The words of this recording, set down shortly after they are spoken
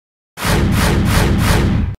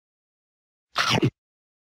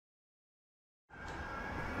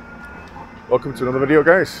Welcome to another video,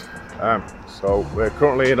 guys. So we're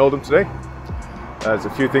currently in Oldham today. There's a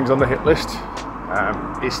few things on the hit list.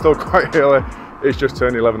 It's still quite early. It's just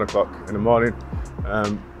turned 11 o'clock in the morning.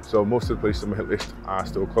 So most of the places on my hit list are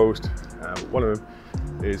still closed. One of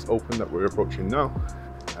them is open that we're approaching now,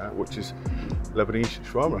 which is Lebanese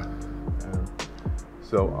Shawarma.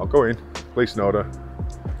 So I'll go in, place an order,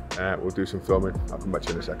 we'll do some filming. I'll come back to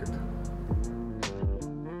you in a second.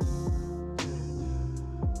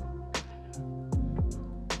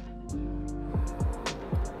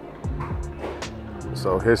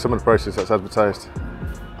 So here's some of the prices that's advertised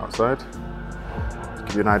outside, to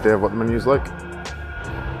give you an idea of what the menu's like.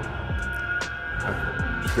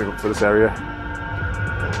 Just moving up to this area.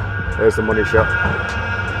 There's the money shot.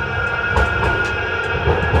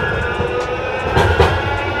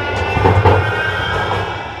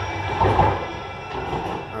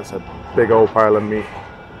 That's a big old pile of meat.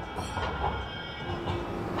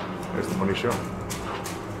 There's the money shot.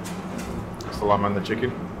 That's the lamb and the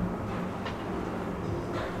chicken.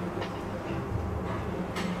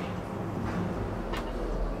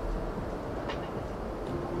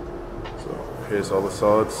 Here's all the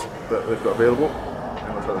salads that they've got available.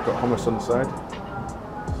 And looks like they've got hummus on the side.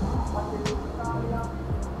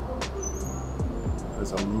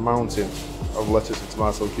 There's a mountain of lettuce and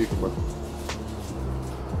tomato and cucumber.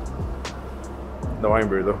 No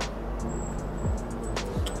ironberry though.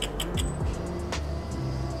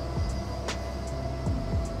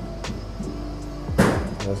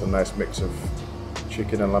 There's a nice mix of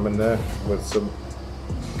chicken and lemon there with some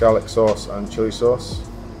garlic sauce and chili sauce.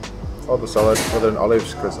 Or the salad, other than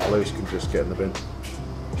olives, because olives can just get in the bin.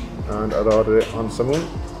 And I'd ordered it on someone.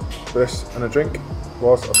 This and a drink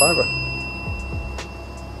was a £5.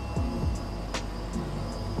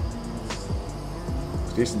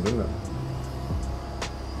 It's decent, isn't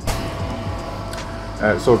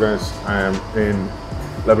it? So guys, I am in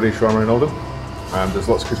Lebanese Shawarma in Oldham. There's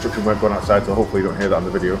lots of construction work going outside, so hopefully you don't hear that on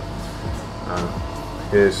the video.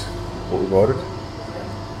 Here's what we've ordered,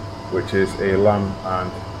 which is a lamb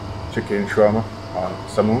and chicken shawarma on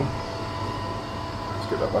Samoon. Let's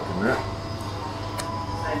get that back in there.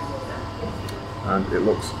 And it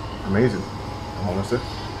looks amazing, honestly.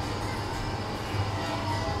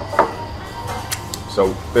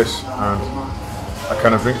 So this and a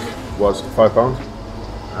can of drink was £5.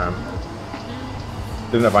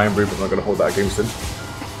 Didn't have ironberry, but I'm not going to hold that against him.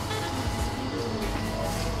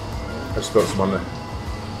 I just got some on the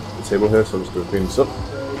table here, so I'm just going to clean this up.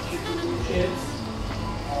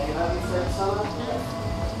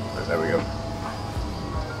 Right, there we go.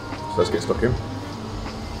 So let's get stuck in.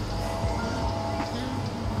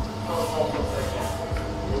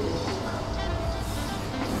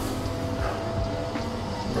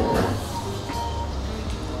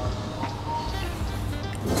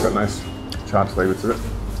 It's got a nice charred flavour to it.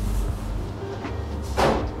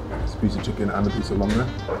 It's a piece of chicken and a piece of lamb there.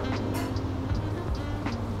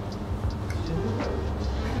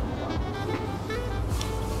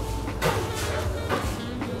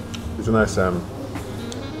 There's a nice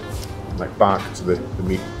like bark to the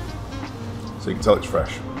meat, so you can tell it's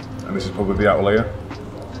fresh. And this is probably the outer layer.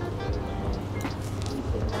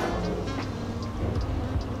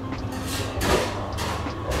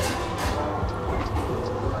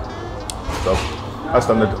 So I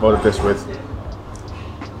standard ordered this with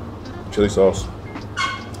chili sauce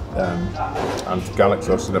and garlic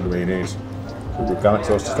sauce and mayonnaise. So we'll do garlic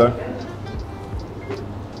sauce this time.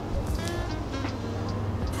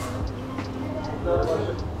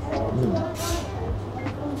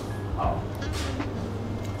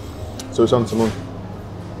 So it's on someone.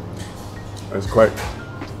 It's quite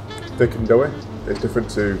thick and doughy. It's different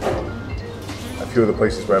to a few other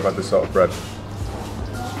places where I've had this sort of bread.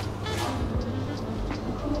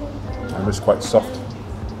 And it's quite soft.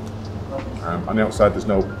 On the outside there's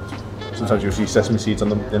no, sometimes you'll see sesame seeds on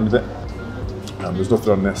the end of it. There's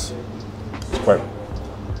nothing on this. It's quite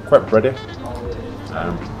bready.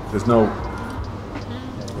 There's no,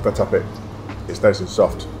 if I tap it, it's nice and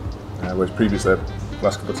soft. Whereas previously, the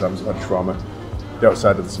last couple of times I've had shawarma, the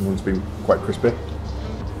outside of the someone's been quite crispy.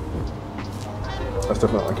 That's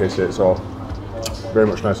definitely not the case here. It's all very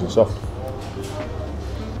much nice and soft.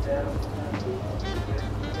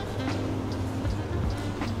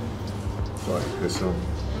 Right, here's some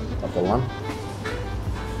of the lamb.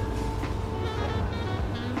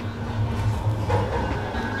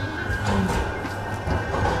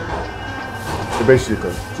 It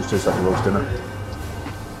basically just tastes like a roast dinner.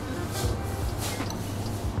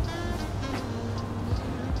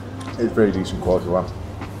 It's very decent quality lamb.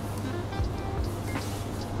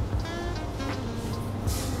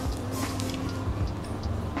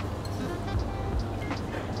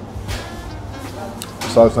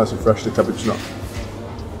 salad's nice and fresh, the cabbage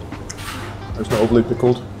it's not overly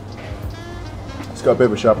pickled. It's got a bit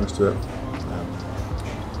of a sharpness to it.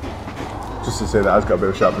 Just to say that has got a bit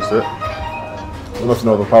of sharpness to it. But nothing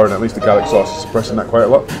overpowering, at least the garlic sauce is suppressing that quite a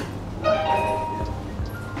lot.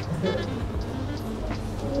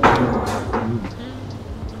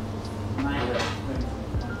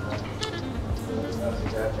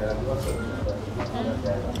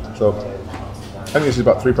 So, I think this is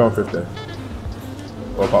about £3.50,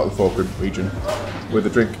 or about the Falkland region. With the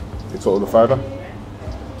drink, it's all of the £5.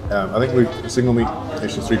 I think with a single meat,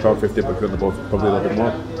 it's just £3.50, but they're both probably a little bit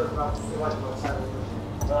more.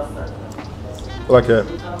 For like a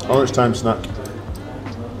lunchtime snack,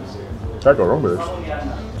 can't go wrong with this.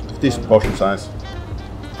 It's a decent portion size,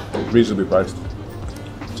 reasonably priced.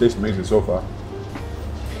 It tastes amazing so far.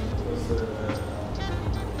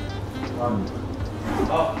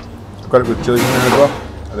 I've got it with chilies in there as well,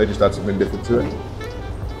 and they just add something different to it.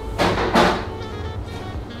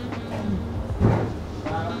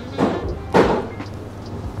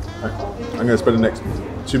 I'm going to spend the next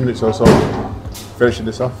 2 minutes or so finishing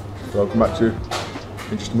this off, so I'll come back to you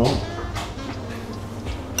in just a moment.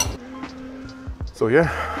 So yeah,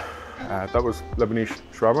 that was Lebanese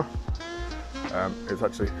shawarma. It was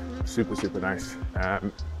actually super nice.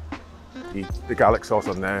 The garlic sauce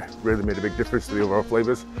on there really made a big difference to the overall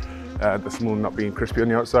flavours. The salmon not being crispy on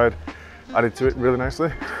the outside added to it really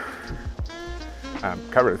nicely.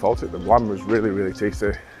 Can't really fault it. The lamb was really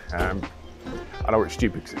tasty. I know it's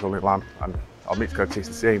stupid because it's only lamb and our meat's going to taste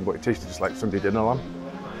the same, but it tasted just like Sunday dinner lamb.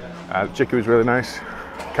 The chicken was really nice.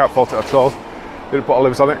 Can't fault it at all. Didn't put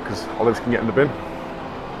olives on it because olives can get in the bin.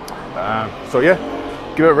 So yeah,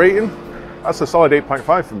 give it a rating. That's a solid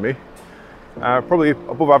 8.5 from me. Probably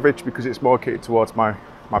above average because it's more catered towards my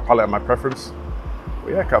palate and my preference.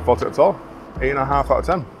 But yeah, can't fault it at all. 8.5 out of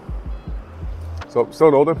 10. So still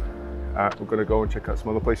in Oldham. We're going to go and check out some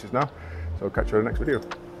other places now. So catch you in the next video.